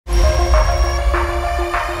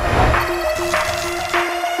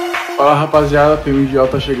Fala rapaziada, PMGO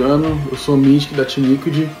tá chegando, eu sou o MYTHIC da TEAM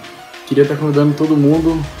LIQUID. Queria estar convidando todo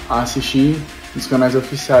mundo a assistir nos canais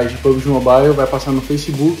oficiais de PUBG Mobile, vai passar no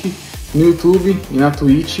Facebook, no YouTube e na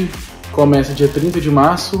Twitch. Começa dia 30 de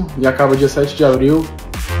março e acaba dia 7 de abril.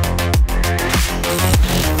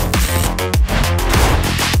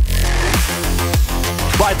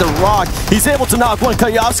 By the rock, he's able to knock one.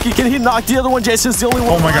 Kayowski, can he knock the other one? Jason's the only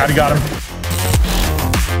one. Oh my god, he got him.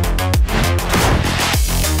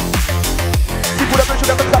 Segurador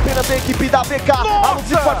jogando apenas a equipe da BK. Aluno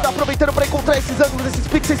de quarta aproveitando para encontrar esses ângulos, esses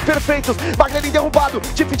pixels perfeitos. Magnerin derrubado,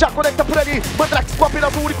 Tiff já conecta por ali. Mandrax com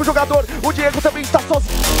apenas um único jogador. O Diego também está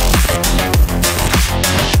sozinho.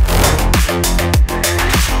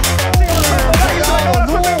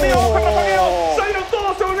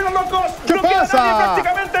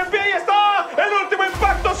 Prácticamente en pie y está el último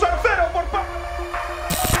impacto certero por parte.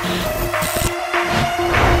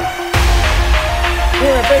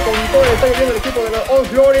 UMP con todo está viviendo el equipo de los All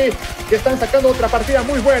Glory, que están sacando otra partida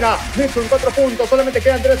muy buena. Nixon 4 puntos, solamente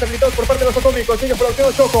quedan 3 habilitados por parte de los atómicos. Sigue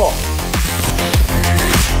produciendo Choco.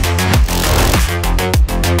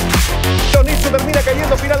 Nixon termina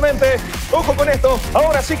cayendo finalmente. Ojo con esto,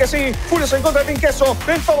 ahora sí que sí. Furios en contra de Queso,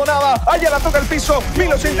 del todo nada. Allá la toca el piso.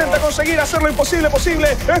 Milos intenta conseguir hacer lo imposible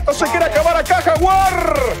posible. Esto se quiere acabar acá,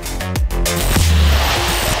 Jaguar.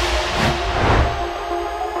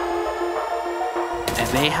 And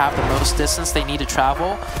they have the most distance they need to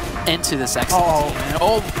travel into this exit team.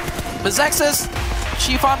 And Mexaxis,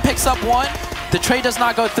 Chiefon picks up one. The trade does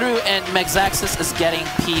not go through, and Mexaxis is getting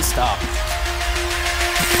pieced up.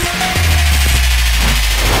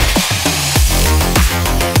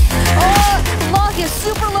 He has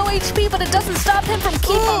super low HP, but it doesn't stop him from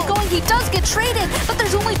keep on going. He does get traded, but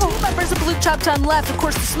there's only 2 members of Blue Chop Town left. Of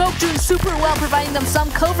course, the smoke doing super well, providing them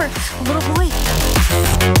some cover. Little boy.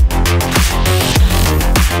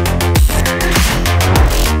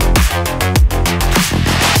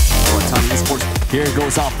 Here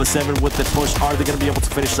goes off the 7 with the push. Are they going to be able to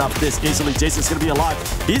finish off this easily? Jason's going to be alive.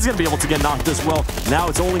 He's going to be able to get knocked as well. Now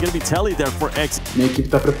it's only going to be Telly there for X. Minha equipe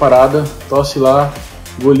tá preparada, torce lá.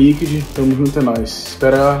 Go Liquid, tamo junto, é nóis.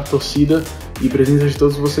 Espera a torcida e presença de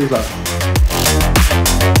todos vocês lá.